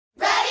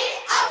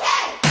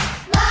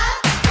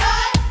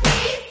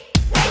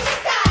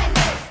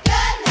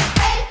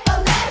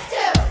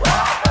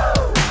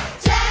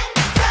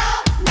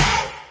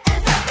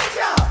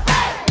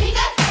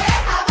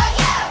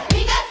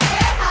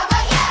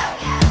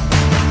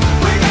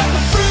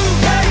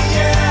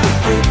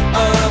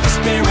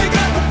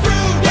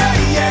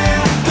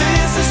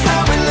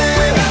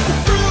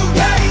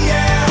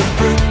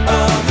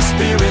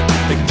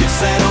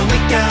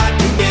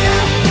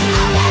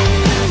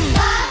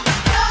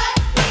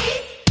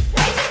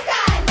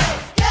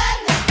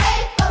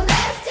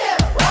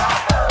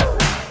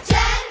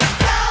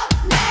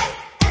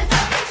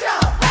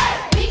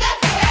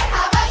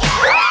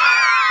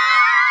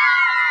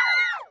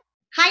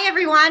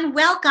everyone.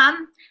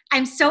 Welcome.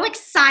 I'm so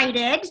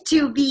excited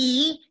to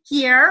be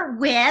here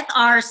with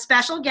our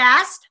special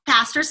guest,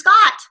 Pastor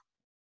Scott.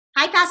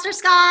 Hi, Pastor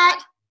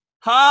Scott.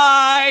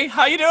 Hi.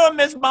 How you doing,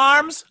 Miss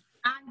Marms?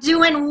 I'm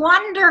doing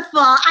wonderful.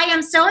 I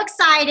am so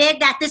excited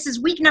that this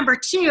is week number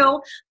 2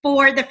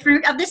 for the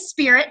fruit of the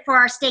Spirit for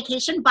our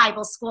Staycation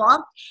Bible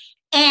School.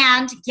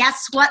 And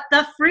guess what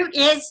the fruit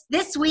is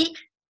this week?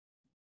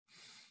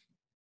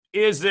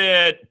 Is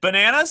it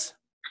bananas?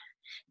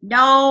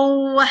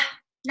 No,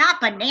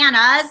 not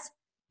bananas.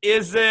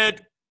 Is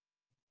it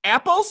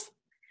apples?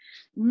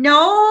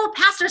 No,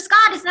 Pastor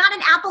Scott, it's not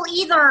an apple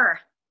either.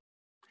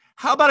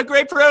 How about a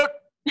grapefruit?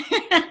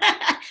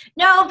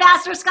 No,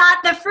 Pastor Scott,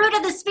 the fruit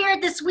of the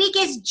Spirit this week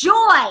is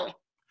joy.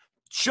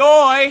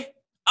 Joy?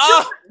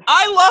 Oh,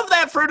 I love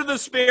that fruit of the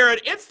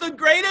Spirit. It's the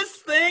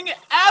greatest thing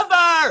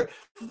ever.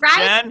 Right?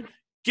 Jen,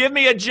 give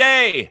me a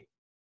J.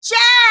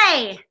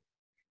 J.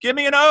 Give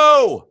me an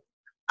O.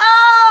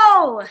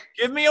 O.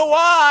 Give me a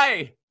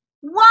Y.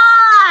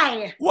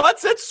 Y.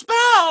 What's it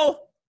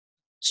spell?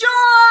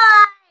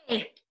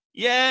 Joy.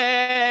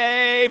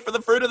 Yay for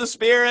the fruit of the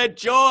Spirit,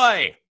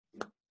 joy.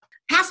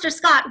 Pastor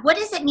Scott, what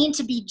does it mean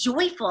to be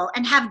joyful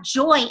and have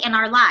joy in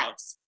our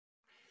lives?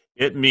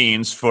 It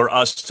means for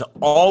us to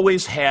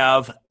always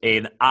have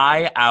an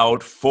eye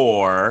out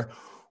for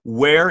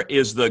where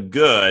is the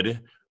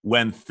good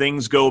when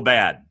things go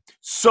bad.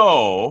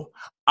 So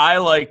I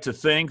like to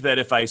think that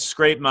if I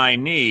scrape my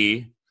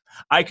knee,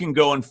 I can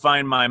go and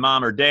find my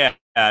mom or dad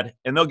and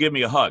they'll give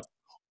me a hug.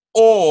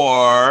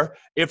 Or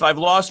if I've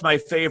lost my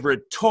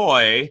favorite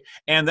toy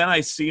and then I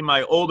see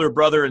my older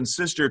brother and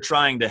sister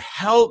trying to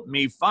help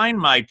me find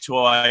my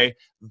toy,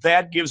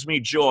 that gives me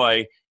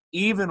joy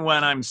even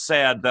when I'm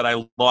sad that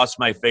I lost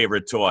my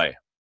favorite toy.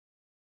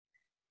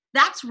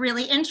 That's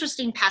really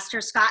interesting,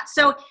 Pastor Scott.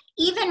 So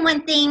even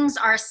when things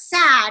are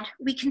sad,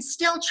 we can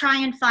still try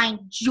and find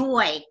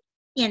joy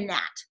in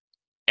that.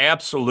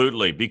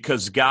 Absolutely,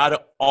 because God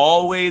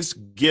always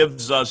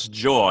gives us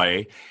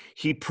joy.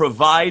 He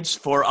provides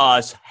for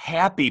us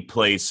happy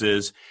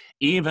places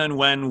even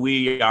when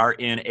we are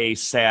in a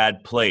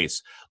sad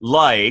place.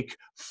 Like,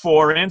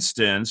 for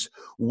instance,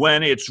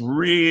 when it's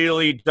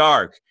really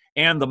dark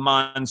and the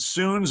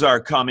monsoons are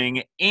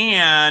coming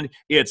and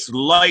it's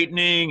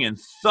lightning and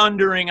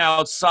thundering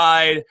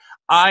outside,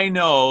 I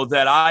know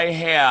that I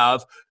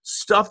have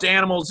stuffed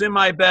animals in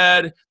my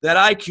bed that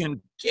I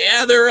can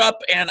gather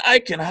up and I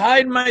can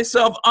hide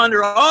myself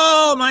under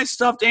all my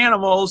stuffed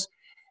animals,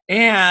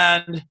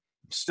 and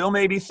still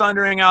may be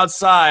thundering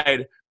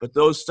outside, but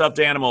those stuffed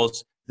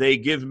animals, they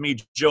give me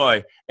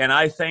joy. And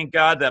I thank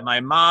God that my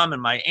mom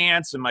and my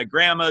aunts and my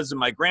grandmas and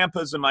my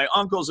grandpas and my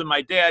uncles and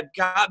my dad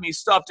got me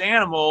stuffed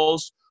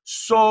animals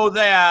so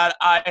that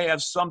I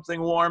have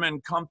something warm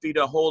and comfy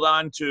to hold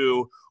on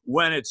to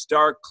when it's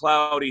dark,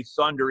 cloudy,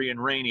 thundery,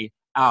 and rainy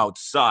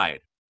outside.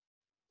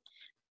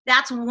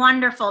 That's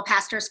wonderful,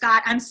 Pastor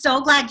Scott. I'm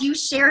so glad you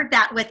shared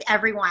that with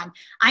everyone.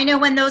 I know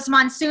when those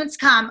monsoons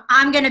come,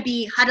 I'm going to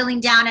be huddling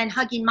down and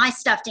hugging my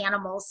stuffed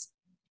animals.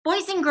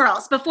 Boys and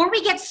girls, before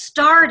we get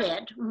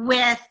started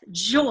with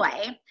joy,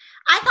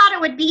 I thought it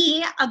would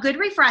be a good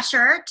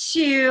refresher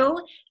to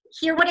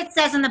hear what it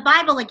says in the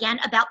Bible again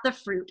about the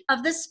fruit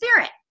of the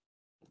Spirit.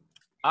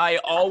 I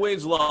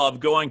always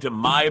love going to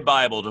my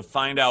Bible to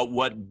find out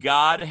what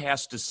God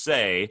has to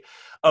say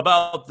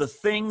about the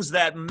things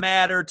that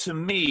matter to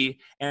me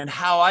and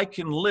how I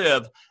can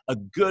live a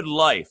good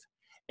life.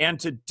 And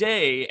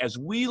today, as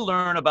we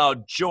learn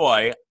about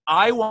joy,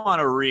 I want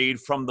to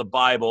read from the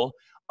Bible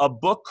a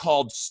book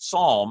called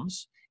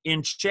Psalms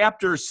in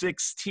chapter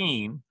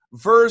 16,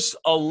 verse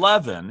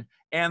 11,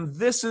 and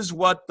this is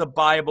what the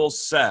Bible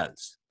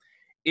says.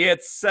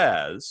 It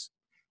says,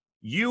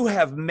 "You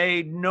have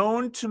made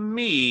known to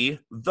me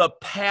the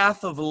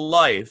path of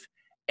life,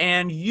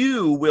 and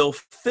you will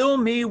fill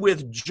me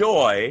with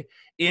joy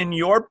in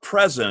your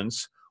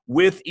presence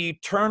with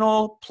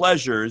eternal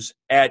pleasures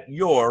at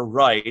your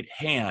right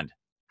hand."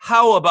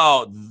 How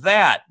about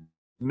that,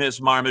 Miss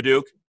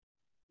Marmaduke?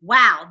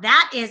 Wow,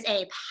 that is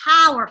a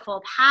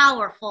powerful,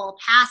 powerful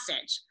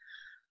passage.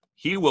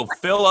 He will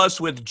fill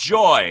us with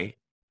joy,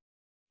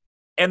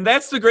 and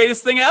that's the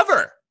greatest thing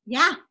ever.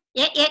 Yeah,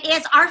 it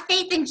is. Our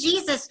faith in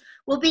Jesus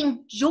will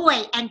bring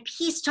joy and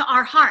peace to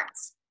our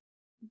hearts.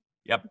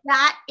 Yep.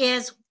 That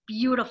is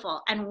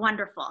beautiful and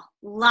wonderful.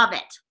 Love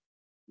it.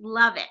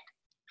 Love it.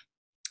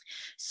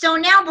 So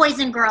now, boys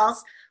and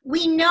girls,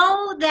 we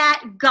know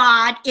that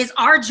God is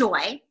our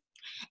joy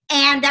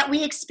and that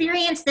we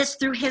experience this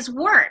through his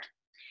word.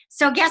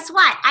 So guess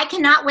what? I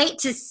cannot wait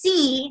to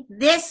see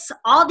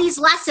all these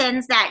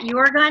lessons that you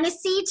are going to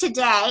see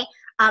today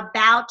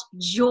about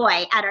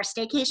joy at our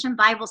Staycation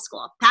Bible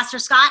School. Pastor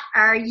Scott,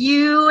 are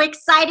you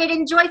excited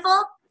and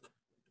joyful?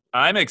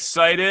 I'm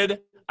excited.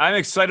 I'm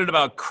excited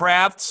about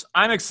crafts.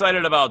 I'm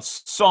excited about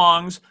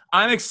songs.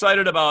 I'm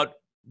excited about,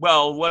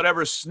 well,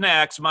 whatever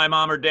snacks my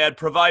mom or dad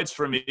provides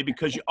for me,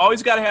 because you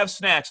always got to have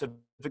snacks at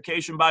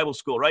Vacation Bible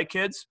School, right,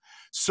 kids?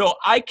 So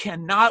I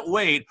cannot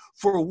wait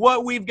for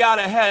what we've got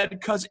ahead,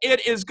 because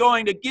it is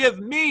going to give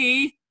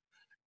me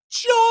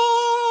joy.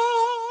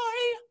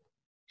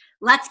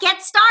 Let's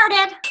get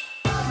started.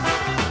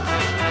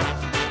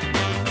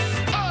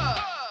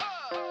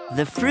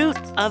 The fruit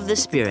of the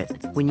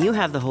Spirit. When you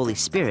have the Holy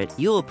Spirit,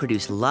 you will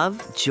produce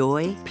love,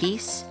 joy,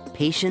 peace,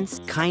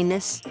 patience,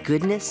 kindness,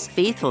 goodness,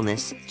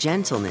 faithfulness,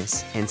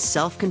 gentleness, and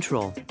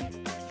self-control.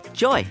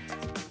 Joy.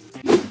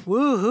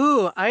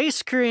 Woohoo,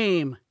 ice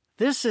cream.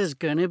 This is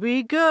gonna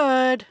be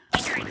good.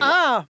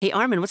 Ah! Hey,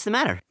 Armin, what's the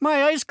matter?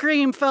 My ice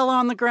cream fell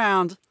on the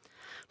ground.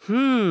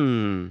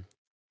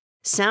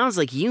 Sounds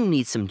like you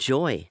need some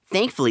joy.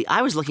 Thankfully,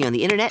 I was looking on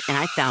the internet and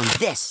I found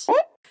this.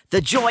 The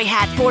Joy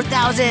Hat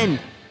 4000!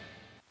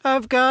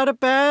 I've got a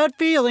bad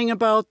feeling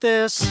about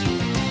this.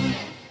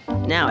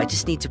 Now I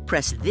just need to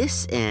press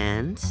this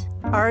and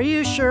Are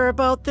you sure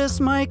about this,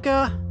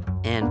 Micah?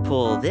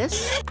 pull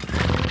this.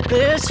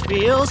 This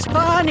feels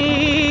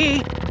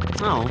funny.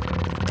 Oh.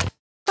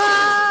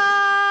 Ah!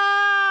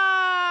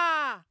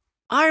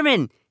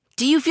 Armin,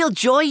 do you feel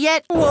joy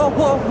yet? Whoa,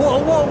 whoa,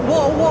 whoa, whoa,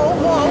 whoa, whoa,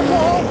 whoa,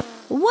 whoa.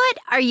 What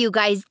are you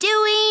guys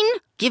doing?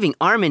 Giving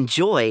Armin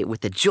joy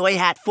with the Joy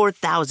Hat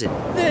 4000.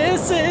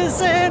 This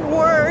isn't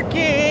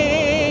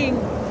working.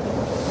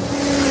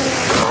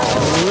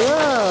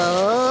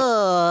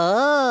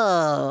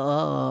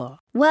 Whoa.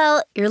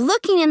 Well, you're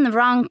looking in the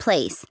wrong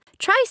place.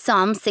 Try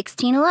Psalm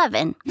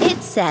 16:11.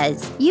 It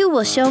says, "You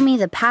will show me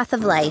the path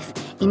of life.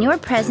 In your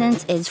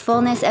presence is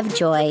fullness of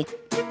joy."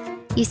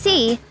 You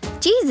see,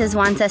 Jesus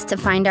wants us to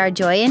find our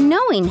joy in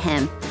knowing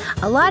Him.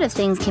 A lot of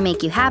things can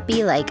make you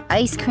happy, like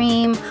ice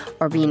cream,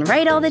 or being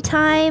right all the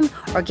time,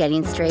 or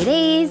getting straight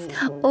A's,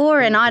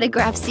 or an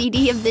autographed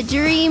CD of the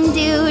Dream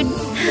Dudes.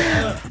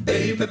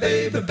 Baby,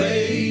 baby,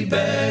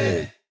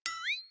 baby.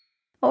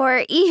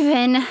 Or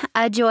even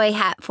a Joy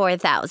Hat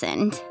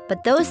 4000.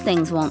 But those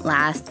things won't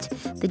last.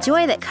 The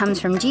joy that comes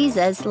from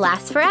Jesus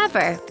lasts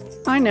forever.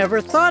 I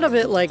never thought of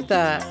it like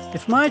that.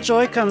 If my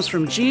joy comes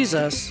from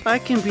Jesus, I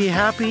can be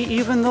happy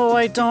even though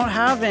I don't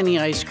have any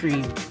ice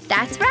cream.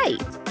 That's right.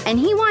 And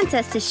He wants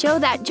us to show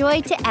that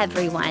joy to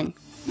everyone.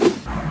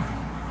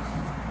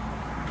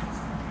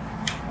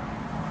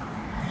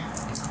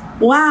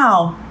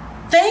 Wow.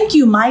 Thank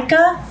you,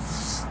 Micah.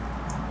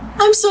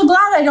 I'm so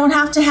glad I don't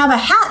have to have a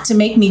hat to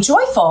make me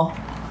joyful.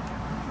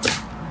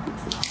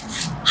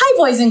 Hi,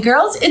 boys and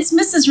girls. It's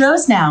Mrs.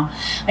 Rose now.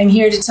 I'm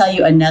here to tell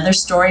you another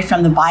story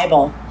from the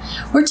Bible.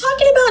 We're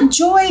talking about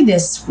joy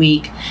this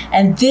week,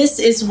 and this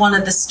is one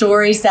of the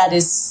stories that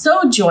is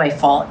so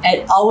joyful.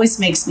 It always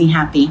makes me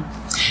happy.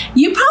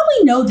 You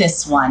probably know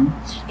this one.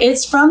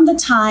 It's from the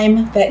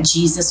time that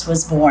Jesus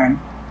was born,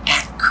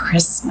 at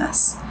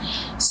Christmas.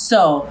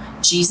 So,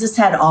 Jesus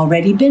had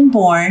already been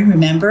born.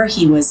 Remember,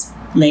 He was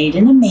laid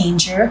in a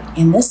manger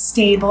in the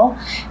stable.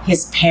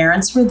 His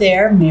parents were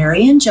there,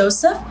 Mary and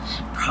Joseph,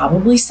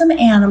 probably some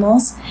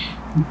animals.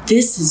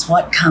 This is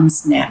what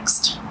comes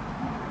next.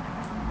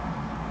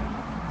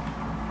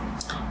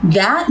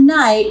 That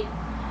night,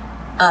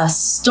 a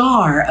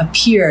star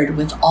appeared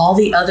with all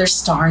the other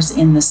stars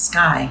in the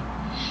sky.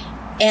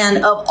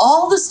 And of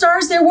all the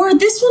stars there were,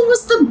 this one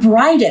was the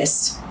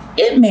brightest.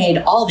 It made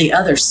all the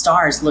other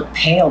stars look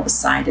pale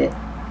beside it.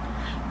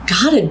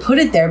 God had put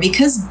it there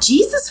because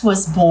Jesus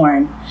was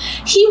born.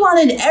 He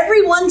wanted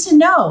everyone to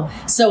know,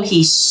 so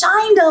He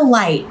shined a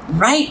light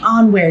right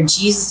on where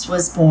Jesus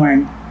was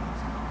born.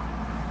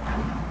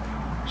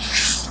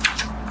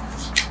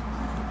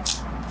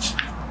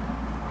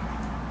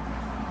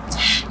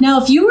 Now,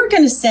 if you were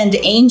going to send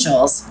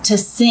angels to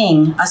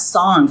sing a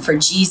song for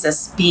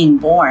Jesus being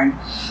born,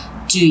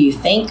 do you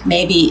think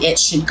maybe it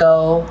should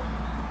go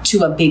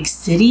to a big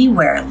city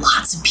where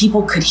lots of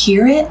people could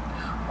hear it?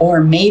 Or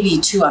maybe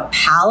to a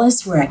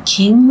palace where a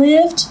king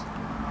lived?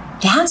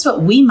 That's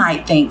what we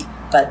might think,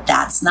 but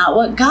that's not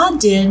what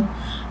God did.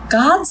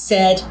 God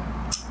said,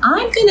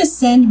 I'm going to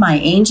send my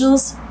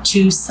angels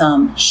to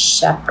some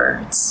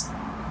shepherds.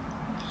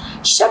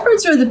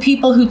 Shepherds were the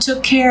people who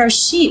took care of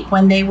sheep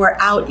when they were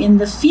out in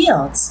the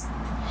fields.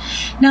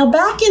 Now,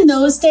 back in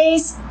those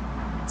days,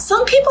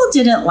 some people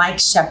didn't like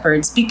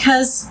shepherds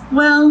because,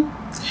 well,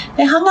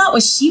 they hung out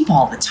with sheep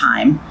all the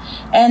time.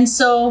 And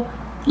so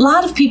a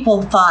lot of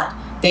people thought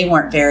they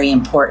weren't very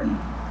important,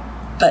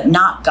 but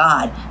not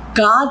God.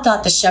 God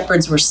thought the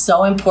shepherds were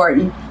so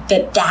important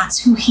that that's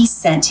who He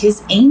sent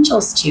His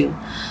angels to.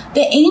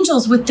 The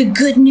angels with the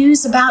good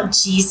news about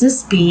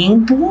Jesus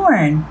being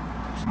born.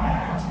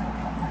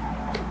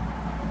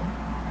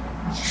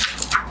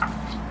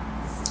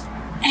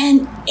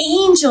 An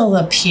angel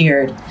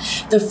appeared.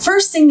 The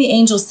first thing the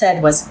angel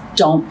said was,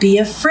 "Don't be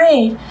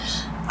afraid.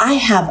 I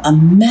have a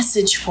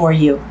message for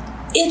you.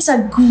 It's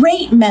a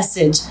great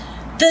message.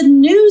 The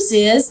news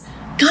is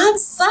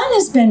God's Son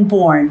has been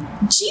born.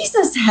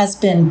 Jesus has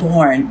been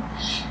born.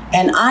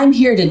 And I'm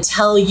here to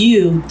tell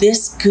you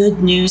this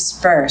good news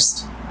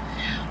first."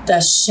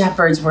 The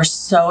shepherds were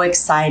so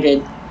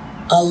excited,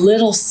 a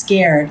little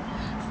scared,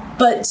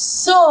 but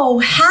so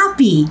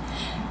happy.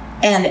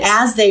 And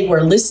as they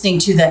were listening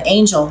to the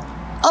angel,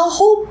 a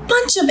whole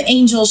bunch of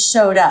angels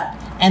showed up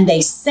and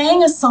they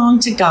sang a song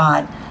to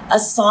God, a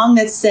song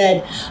that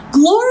said,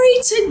 "Glory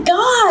to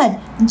God,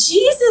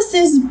 Jesus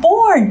is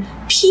born.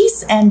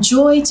 peace and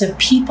joy to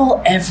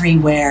people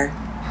everywhere.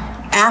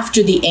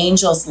 After the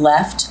angels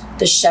left,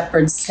 the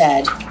shepherds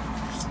said,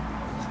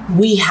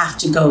 "We have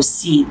to go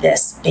see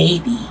this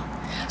baby."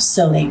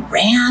 So they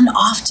ran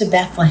off to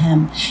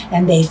Bethlehem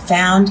and they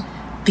found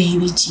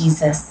baby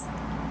Jesus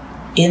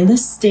in the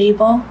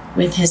stable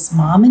with his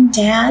mom and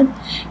dad,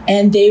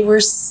 and they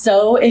were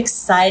so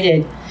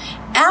excited.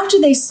 After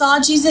they saw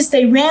Jesus,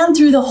 they ran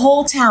through the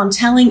whole town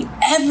telling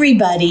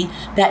everybody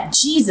that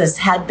Jesus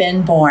had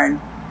been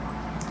born.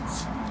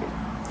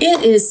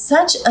 It is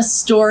such a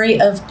story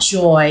of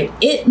joy.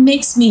 It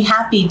makes me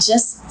happy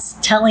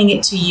just telling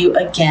it to you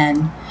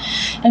again.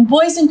 And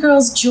boys and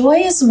girls, joy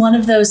is one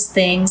of those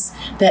things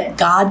that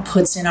God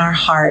puts in our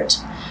heart.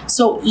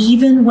 So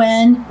even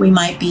when we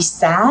might be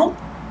sad,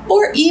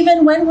 or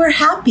even when we're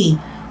happy,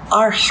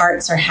 our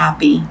hearts are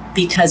happy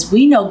because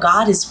we know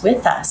God is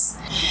with us.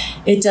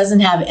 It doesn't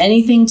have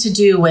anything to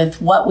do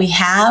with what we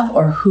have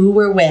or who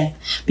we're with,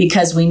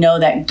 because we know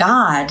that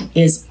God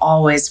is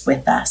always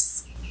with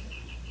us.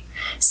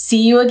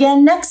 See you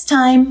again next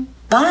time.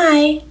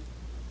 Bye.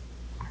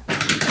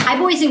 Hi,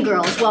 boys and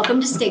girls. Welcome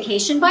to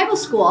Staycation Bible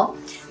School.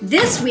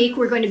 This week,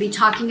 we're going to be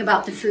talking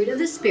about the fruit of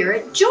the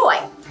Spirit, joy.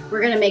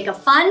 We're going to make a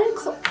fun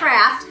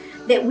craft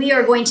that we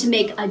are going to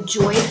make a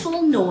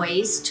joyful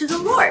noise to the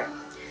Lord.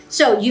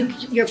 So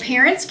your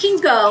parents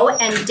can go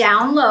and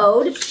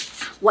download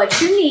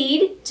what you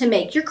need to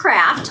make your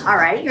craft, all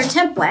right, your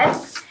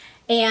template.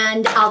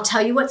 And I'll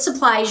tell you what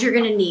supplies you're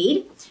going to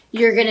need.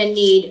 You're going to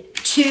need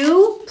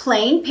 2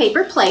 plain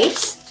paper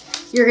plates.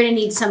 You're going to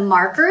need some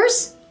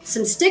markers,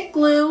 some stick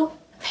glue, a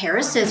pair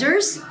of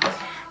scissors,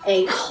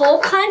 a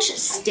hole punch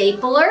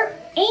stapler,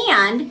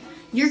 and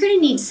you're going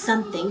to need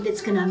something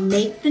that's going to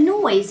make the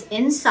noise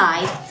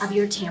inside of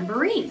your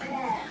tambourine.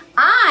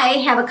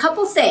 I have a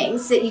couple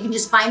things that you can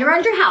just find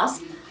around your house.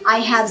 I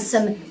have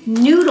some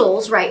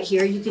noodles right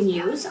here you can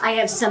use. I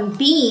have some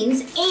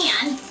beans,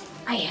 and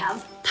I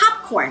have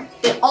popcorn.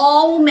 It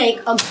all will make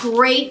a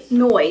great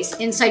noise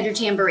inside your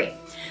tambourine.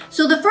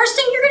 So the first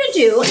thing you're going to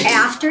do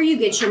after you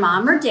get your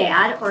mom or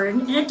dad or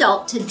an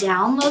adult to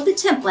download the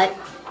template,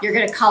 you're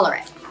going to color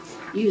it.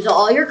 Use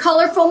all your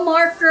colorful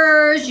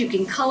markers. You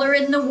can color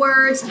in the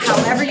words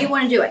however you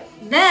want to do it.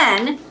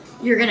 Then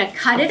you're going to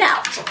cut it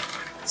out.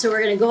 So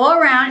we're going to go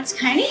around. It's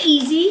kind of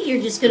easy.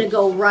 You're just going to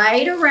go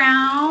right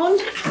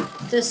around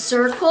the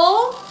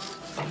circle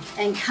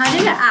and cut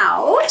it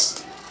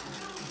out.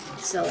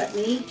 So let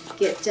me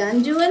get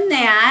done doing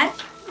that.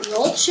 A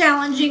little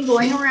challenging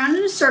going around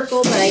in a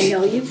circle, but I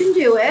know you can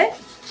do it.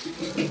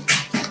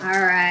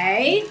 All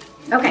right.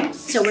 Okay,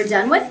 so we're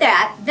done with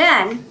that.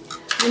 Then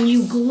when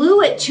you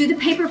glue it to the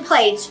paper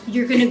plates,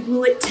 you're going to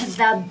glue it to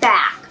the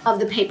back of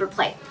the paper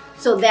plate.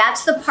 So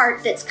that's the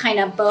part that's kind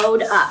of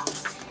bowed up.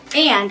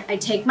 And I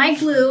take my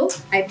glue,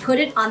 I put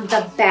it on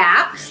the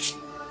back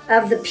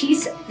of the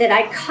piece that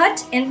I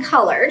cut and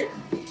colored.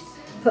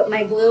 Put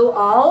my glue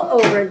all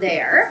over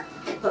there.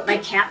 Put my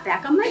cap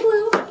back on my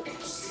glue.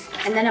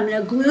 And then I'm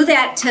going to glue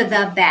that to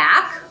the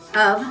back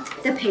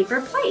of the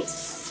paper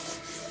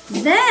plates.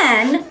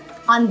 Then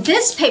on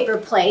this paper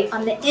plate,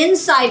 on the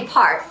inside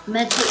part, I'm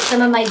going to take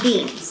some of my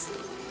beans.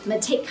 I'm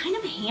going to take kind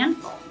of a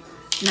handful,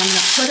 and I'm going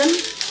to put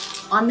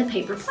them on the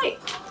paper plate.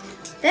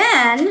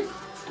 Then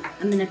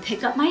I'm going to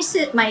pick up my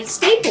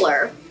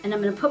stapler, and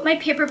I'm going to put my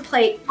paper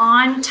plate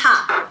on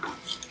top.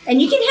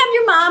 And you can have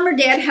your mom or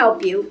dad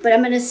help you, but I'm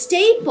going to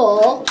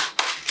staple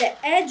the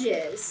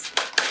edges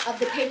of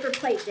the paper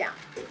plate down.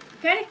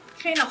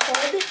 Kind of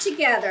hold it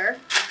together.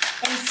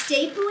 And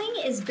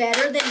stapling is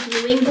better than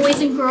gluing, boys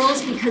and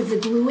girls, because the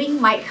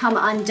gluing might come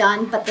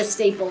undone, but the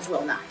staples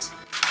will not.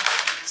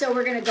 So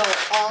we're going to go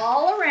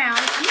all around.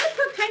 I'm going to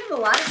put kind of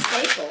a lot of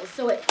staples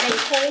so they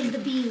hold the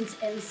beans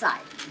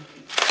inside.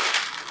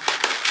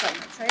 So I'm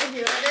going to try to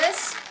do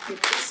this.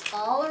 Get this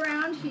all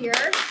around here.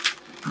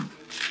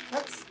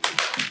 Whoops.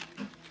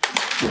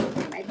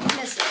 Might be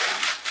missing.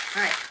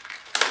 All right.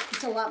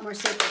 It's a lot more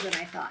staples than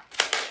I thought.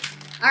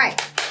 All right.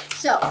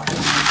 So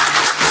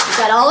we've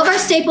got all of our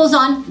staples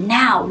on.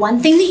 Now,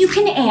 one thing that you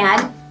can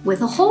add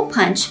with a hole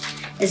punch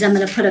is I'm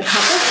going to put a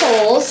couple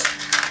holes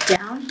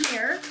down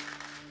here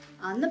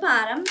on the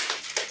bottom.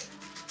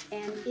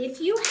 And if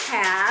you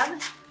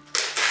have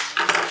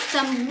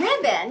some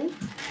ribbon,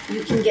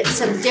 you can get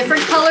some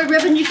different colored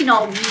ribbon. You can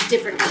all use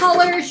different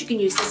colors. You can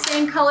use the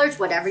same colors,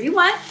 whatever you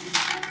want.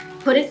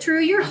 Put it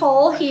through your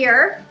hole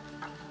here.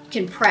 You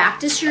can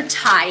practice your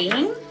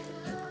tying.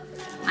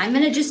 I'm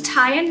going to just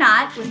tie a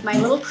knot with my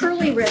little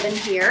curly ribbon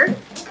here.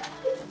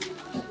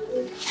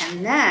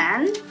 And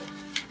then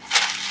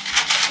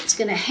it's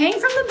going to hang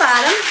from the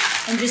bottom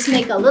and just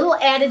make a little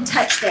added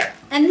touch there.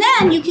 And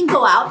then you can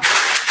go out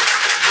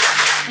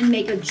and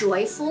make a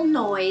joyful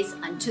noise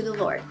unto the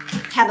Lord.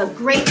 Have a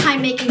great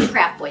time making the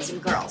craft, boys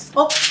and girls.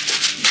 Oh,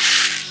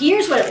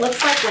 here's what it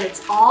looks like when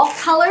it's all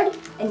colored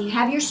and you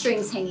have your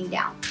strings hanging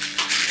down.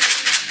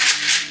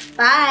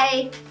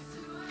 Bye.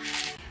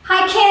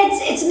 Hi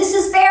kids, it's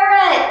Mrs.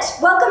 Barrett.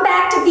 Welcome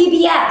back to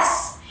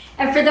VBS.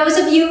 And for those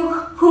of you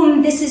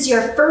whom this is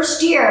your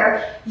first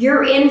year,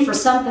 you're in for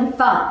something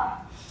fun.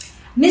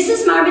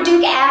 Mrs.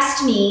 Marmaduke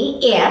asked me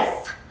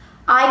if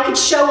I could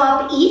show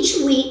up each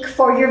week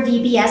for your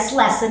VBS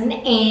lesson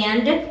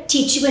and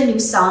teach you a new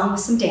song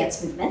with some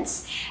dance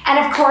movements. And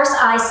of course,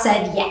 I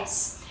said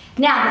yes.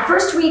 Now, the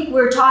first week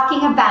we're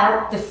talking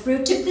about the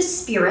fruit of the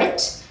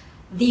Spirit,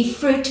 the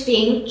fruit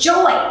being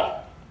joy.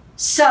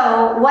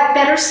 So what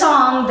better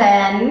song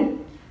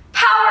than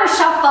Power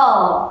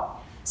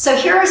Shuffle? So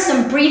here are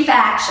some brief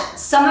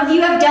actions. Some of you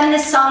have done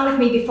this song with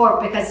me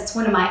before because it's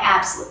one of my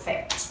absolute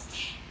favorites.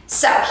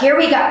 So here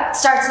we go. It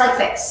starts like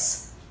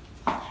this.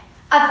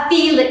 I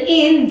feel it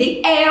in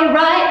the air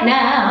right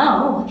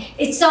now.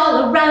 It's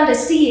all around, I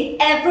see it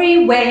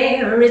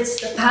everywhere.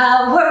 It's the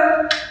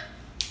power.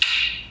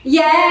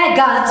 Yeah,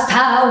 God's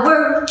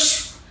power.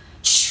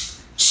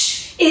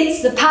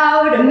 It's the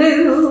power to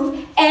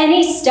move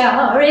any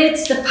star.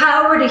 It's the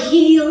power to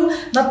heal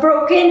my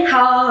broken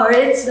heart.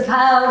 It's the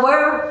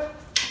power.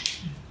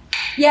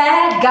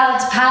 Yeah,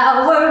 God's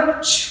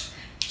power.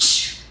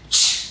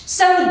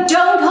 So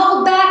don't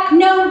hold back,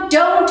 no,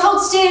 don't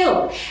hold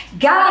still.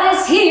 God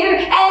is here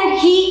and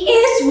He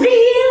is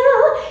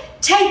real.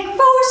 Take 4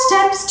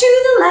 steps to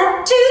the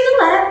left, to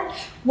the left.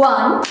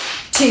 1,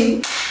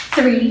 2,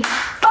 3,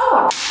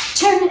 4.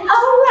 Turn it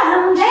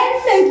around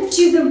and move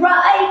to the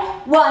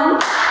right.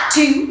 1,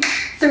 2,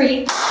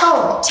 3,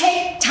 4.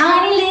 Take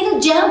tiny little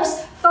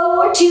jumps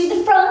forward to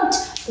the front.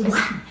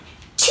 1,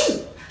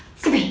 2,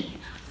 3,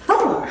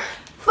 4.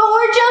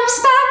 4 jumps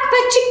back,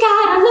 but you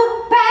gotta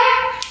look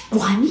back.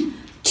 1,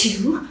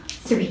 2,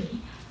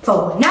 3,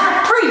 4.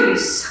 Now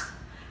freeze.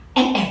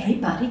 And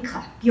everybody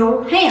clap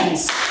your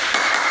hands.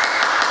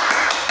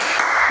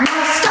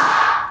 Now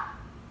stop.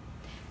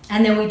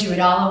 And then we do it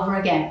all over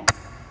again.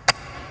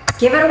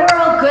 Give it a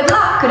whirl. Good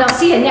luck, and I'll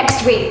see you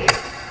next week.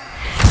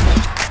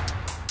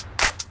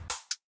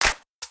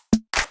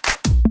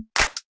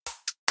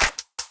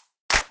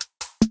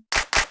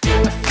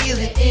 I feel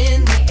it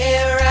in the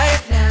air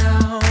right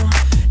now.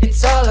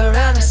 It's all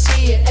around, I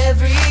see it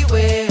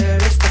everywhere.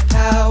 It's the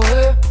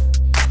power.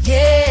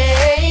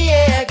 Yeah,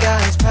 yeah,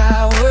 God's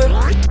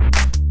power.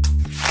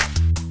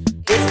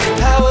 It's the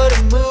power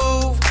to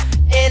move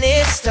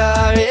any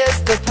star. It's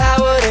the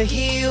power to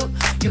heal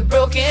your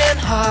broken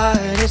heart.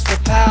 It's the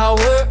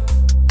power.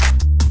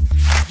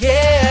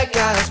 Yeah,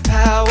 God's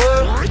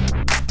power.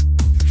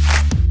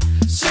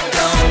 So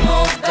don't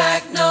hold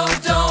back, no,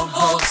 don't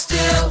hold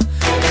still.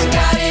 'Cause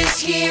God is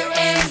here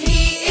and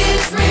He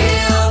is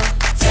real.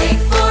 Take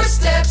 4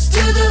 steps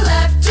to the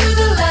left, to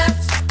the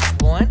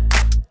left. 1,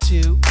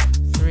 2,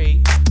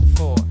 3,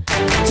 4.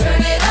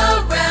 Turn it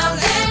around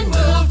and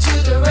move to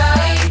the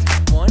right.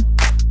 1,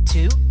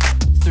 2,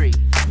 3.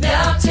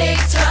 Now take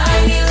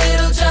tiny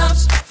little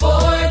jumps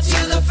forward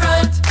to the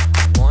front.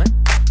 1,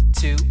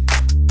 2,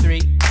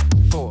 3,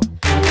 4.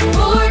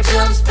 4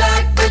 jumps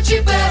back, but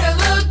you better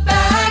look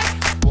back.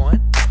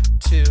 1,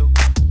 2,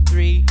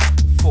 3,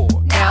 4.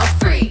 Now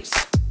freeze.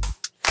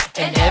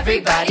 And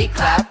everybody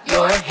clap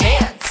your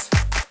hands.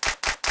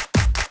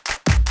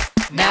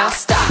 Now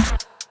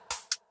stop.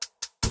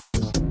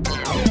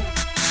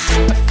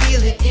 I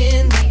feel it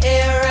in the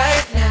air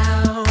right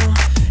now.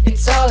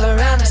 It's all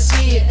around, I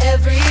see it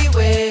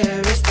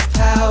everywhere. It's the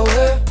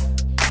power.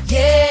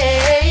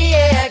 Yeah,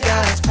 yeah,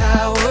 God's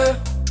power.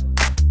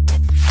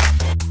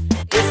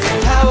 It's the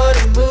power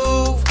to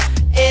move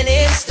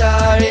any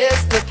star.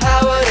 It's the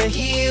power to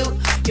heal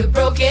your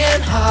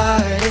broken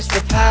heart. It's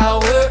the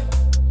power.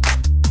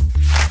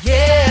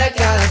 Yeah,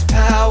 God's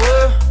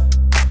power.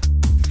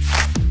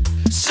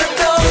 So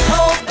don't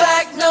hold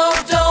back, no,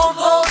 don't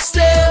hold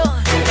still.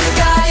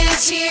 God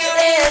is here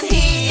and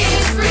He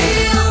is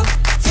real.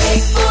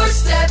 Take 4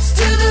 steps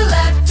to the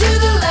left, to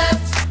the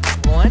left.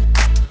 1,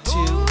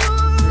 2,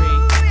 3,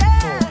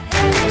 4.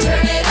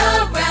 Turn it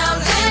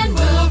around and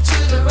move to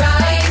the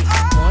right.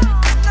 1,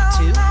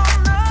 2,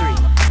 3.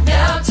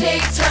 Now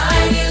take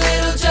tiny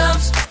little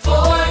jumps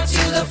forward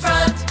to the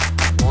front.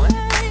 1,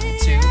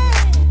 2,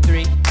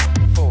 3,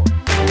 4.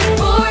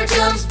 4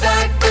 jumps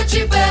back, but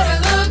you better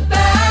look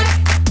back.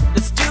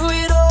 Let's do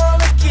it all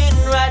again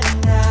right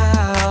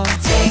now.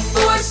 Take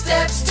 4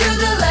 steps to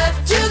the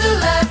left, to the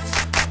left.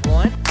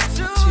 1,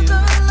 2,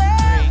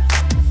 3,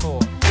 4.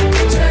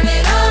 Turn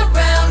it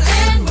around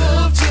and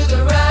move to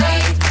the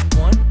right.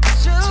 1,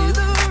 2,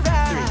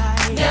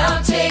 3.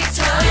 Now take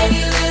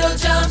tiny little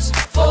jumps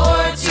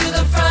forward to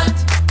the front.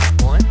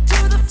 1,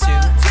 2,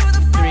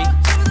 3,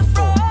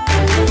 4.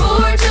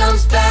 4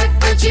 jumps back,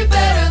 but you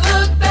better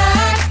look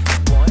back.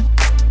 1,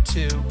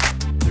 2,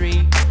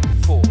 3,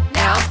 4.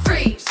 Now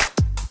freeze.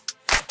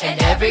 And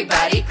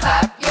everybody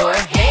clap your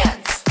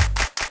hands.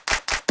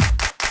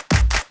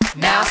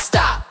 Now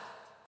stop.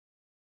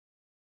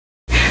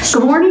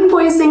 Good morning,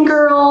 boys and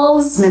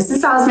girls.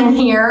 Mrs. Osmond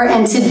here,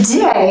 and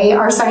today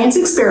our science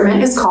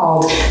experiment is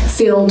called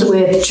Filled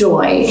with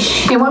Joy.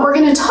 And what we're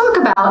going to talk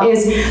about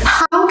is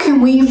how can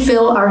we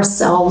fill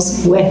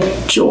ourselves with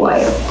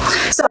joy.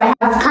 So I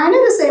have kind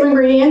of the same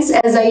ingredients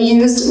as I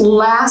used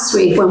last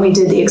week when we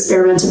did the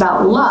experiment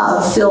about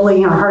love,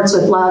 filling our hearts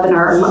with love and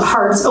our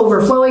hearts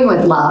overflowing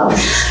with love.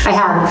 I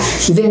have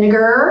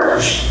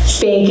vinegar,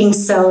 baking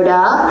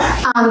soda,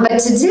 but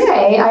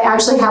today I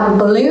actually have a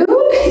balloon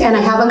and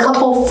I have a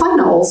couple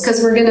funnels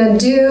because we're going to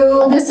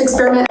do this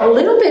experiment a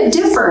little bit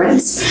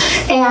different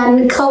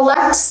and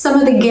collect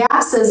some of the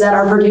gases that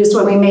are produced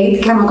when we make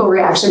the chemical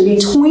reaction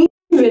between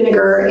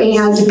vinegar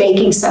and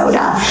baking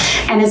soda.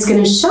 And it's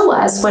going to show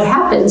us what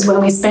happens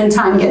when we spend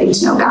time getting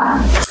to know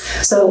God.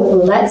 So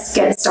let's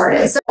get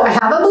started. So I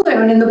have a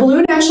balloon, and the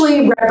balloon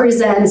actually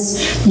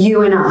represents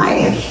you and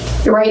I.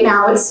 Right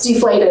now it's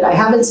deflated. I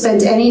haven't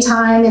spent any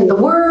time in the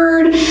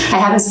Word. I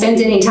haven't spent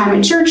any time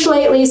in church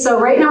lately. So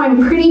right now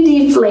I'm pretty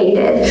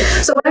deflated.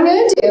 So what I'm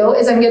going to do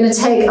is I'm going to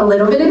take a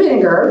little bit of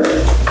vinegar,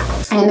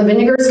 and the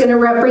vinegar is going to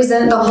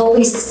represent the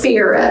Holy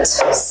Spirit.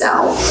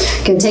 So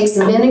I'm going to take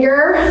some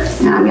vinegar,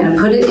 and I'm going to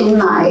put it in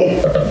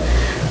my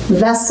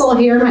vessel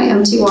here, my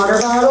empty water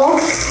bottle.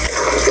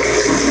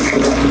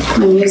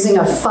 I'm using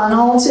a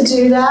funnel to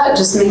do that. It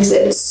just makes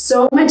it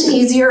so much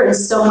easier and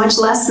so much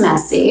less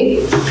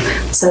messy.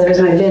 So there's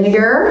my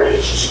vinegar.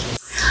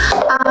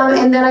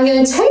 And then I'm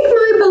going to take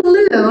my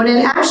balloon, and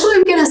actually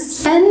I'm going to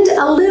spend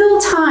a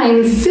little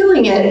time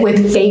filling it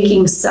with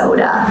baking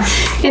soda.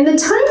 And the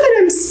time that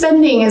I'm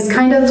spending is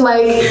kind of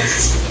like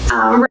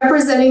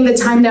representing the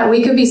time that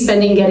we could be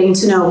spending getting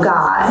to know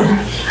God.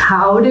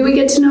 How do we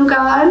get to know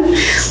God?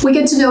 We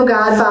get to know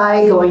God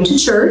by going to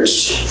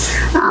church,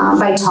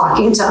 by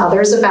talking to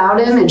others about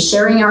Him and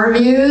sharing our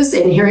views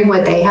and hearing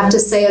what they have to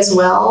say as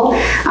well.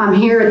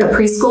 Here at the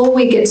preschool,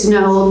 we get to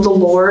know the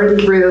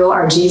Lord through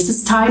our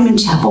Jesus time and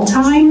chapel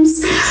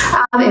times.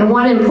 And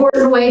one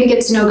important way to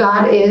get to know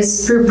God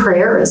is through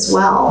prayer as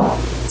well.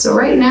 So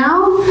right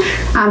now,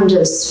 I'm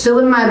just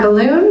filling my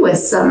balloon with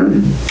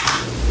some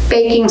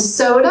baking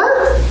soda,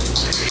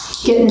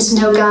 getting to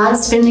know God,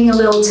 spending a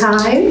little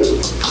time,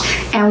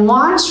 and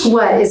watch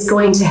what is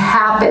going to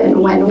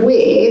happen when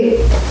we,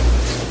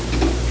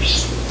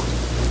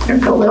 I'll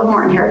put a little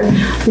more in here,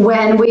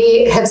 when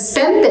we have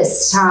spent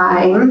this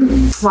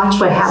time, watch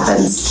what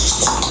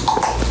happens.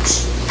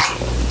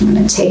 I'm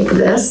going to take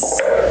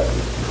this,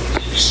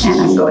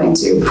 and I'm going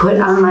to put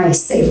on my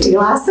safety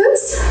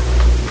glasses.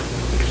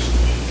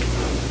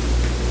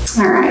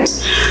 All right,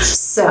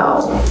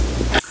 so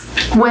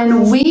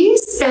when we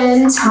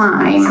spend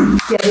time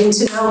getting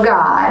to know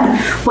God,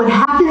 what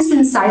happens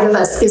inside of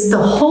us is the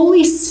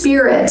Holy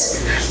Spirit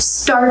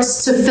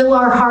starts to fill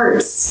our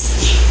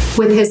hearts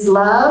with His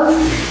love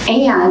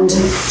and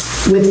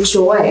with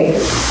joy.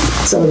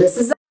 So this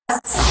is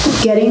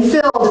us getting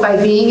filled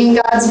by being in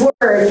God's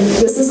Word.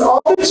 This is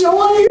all the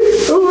joy.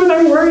 Oh, and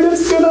I'm worried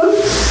it's gonna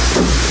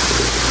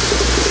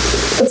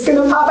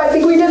pop. I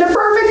think we did it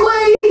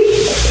perfectly.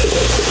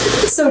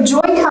 So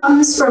joy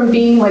comes from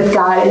being with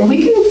God, and we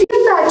can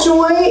feel that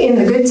joy in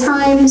the good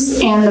times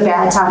and the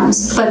bad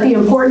times. But the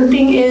important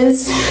thing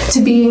is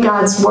to be in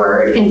God's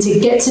Word and to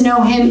get to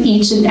know Him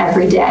each and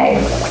every day.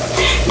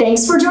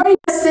 Thanks for joining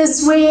us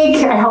this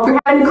week. I hope you're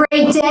having a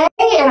great day,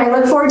 and I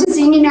look forward to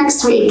seeing you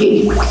next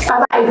week.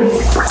 Bye-bye.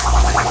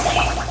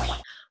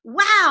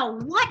 Wow,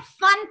 what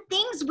fun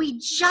things we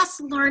just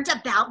learned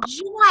about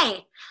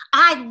joy.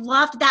 I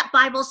loved that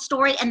Bible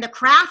story and the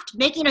craft,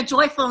 making a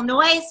joyful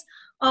noise.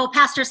 Oh,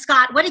 Pastor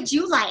Scott, what did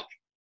you like?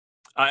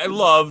 I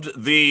loved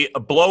the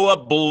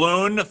blow-up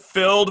balloon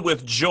filled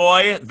with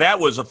joy. That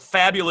was a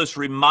fabulous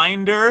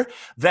reminder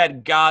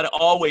that God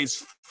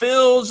always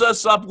fills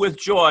us up with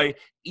joy,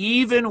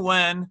 even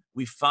when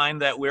we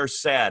find that we're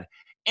sad.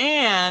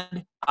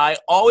 And I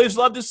always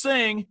love to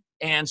sing,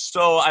 and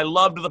so I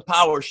loved the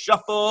power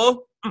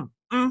shuffle.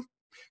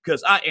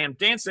 Because I am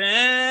dancing,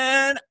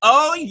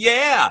 oh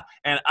yeah,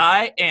 and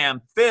I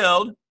am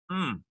filled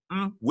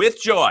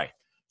with joy.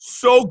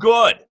 So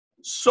good,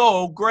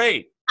 so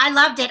great. I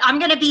loved it. I'm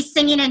going to be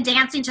singing and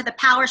dancing to the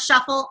power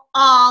shuffle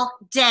all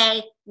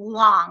day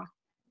long.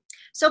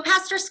 So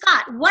Pastor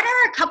Scott, what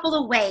are a couple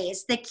of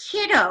ways the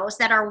kiddos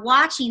that are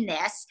watching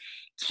this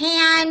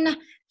can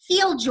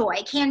feel joy,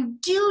 can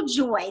do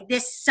joy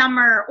this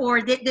summer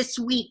or this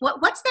week?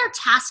 What's their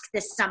task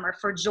this summer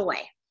for joy?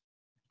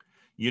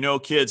 You know,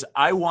 kids,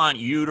 I want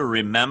you to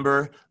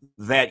remember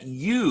that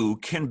you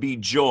can be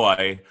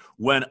joy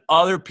when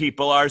other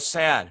people are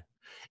sad.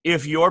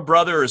 If your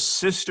brother or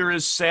sister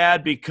is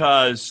sad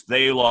because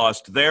they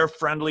lost their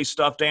friendly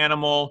stuffed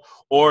animal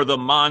or the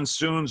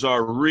monsoons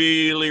are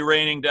really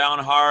raining down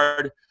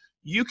hard,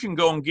 you can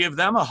go and give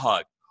them a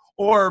hug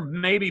or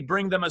maybe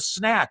bring them a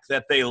snack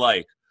that they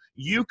like.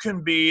 You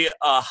can be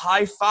a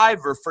high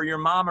fiver for your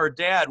mom or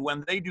dad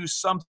when they do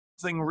something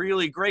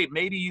really great.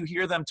 Maybe you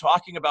hear them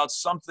talking about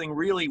something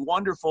really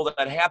wonderful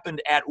that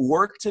happened at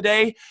work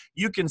today.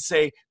 You can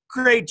say,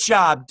 "Great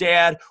job,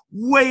 Dad.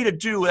 Way to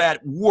do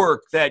that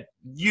work that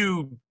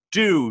you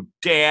do,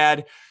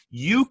 Dad."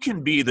 You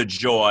can be the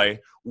joy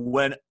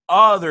when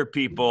other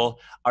people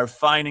are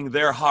finding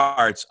their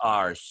hearts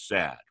are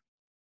sad.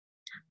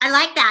 I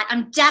like that.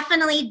 I'm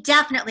definitely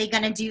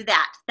going to do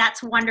that.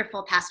 That's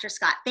wonderful, Pastor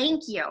Scott.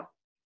 Thank you.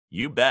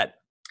 You bet.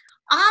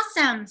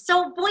 Awesome.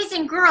 So boys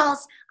and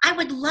girls, I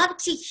would love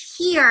to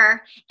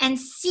hear and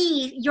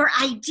see your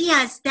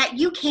ideas that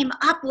you came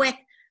up with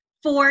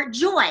for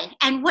joy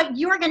and what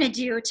you're going to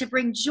do to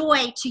bring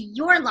joy to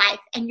your life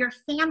and your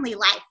family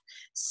life.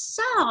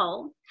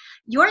 So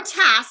your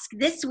task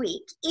this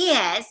week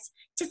is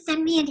to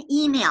send me an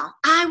email.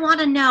 I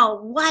want to know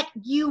what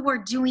you were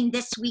doing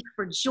this week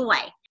for joy.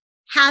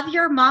 Have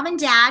your mom and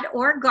dad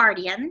or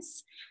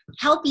guardians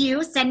help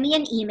you send me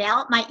an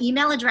email. My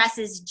email address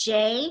is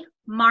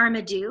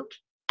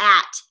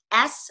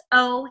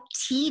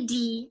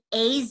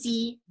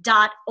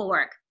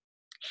jmarmaduke@sotdaz.org.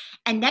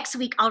 And next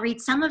week, I'll read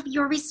some of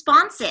your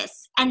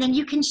responses, and then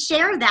you can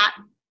share that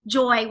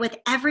joy with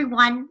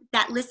everyone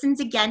that listens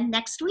again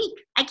next week.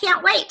 I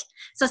can't wait.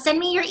 So send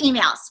me your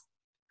emails.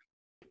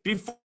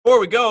 Before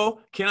we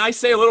go, can I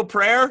say a little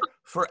prayer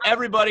for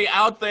everybody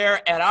out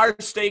there at our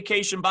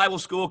Staycation Bible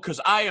School? Because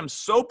I am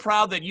so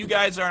proud that you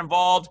guys are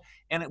involved,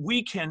 and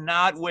we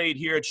cannot wait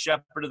here at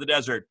Shepherd of the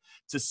Desert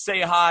to say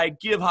hi,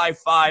 give high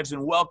fives,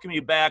 and welcome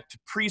you back to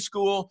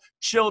preschool,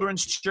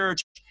 children's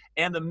church,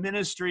 and the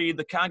ministry,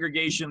 the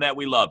congregation that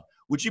we love.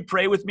 Would you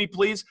pray with me,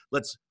 please?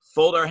 Let's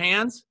fold our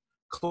hands,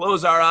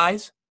 close our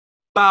eyes,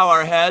 bow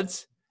our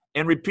heads,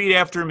 and repeat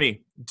after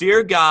me.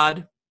 Dear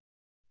God,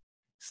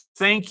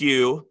 thank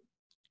you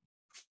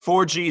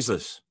for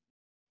Jesus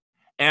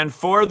and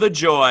for the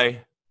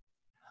joy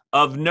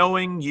of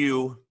knowing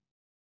you,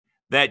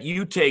 that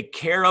you take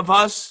care of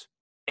us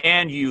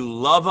and you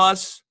love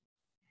us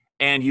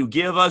and you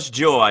give us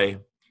joy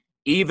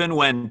even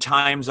when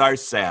times are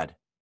sad.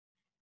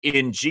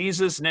 In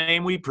Jesus'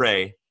 name we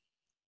pray.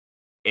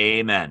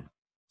 Amen.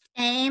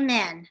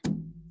 Amen.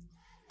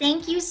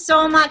 Thank you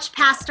so much,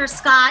 Pastor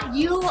Scott.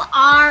 You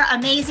are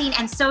amazing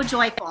and so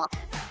joyful.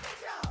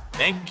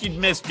 Thank you,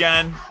 Miss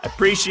Jen. I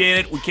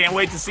appreciate it. We can't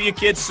wait to see you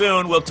kids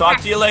soon. We'll talk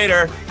to you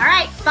later. All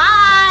right.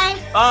 Bye.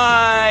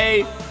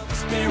 Bye.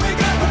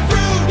 Spirit,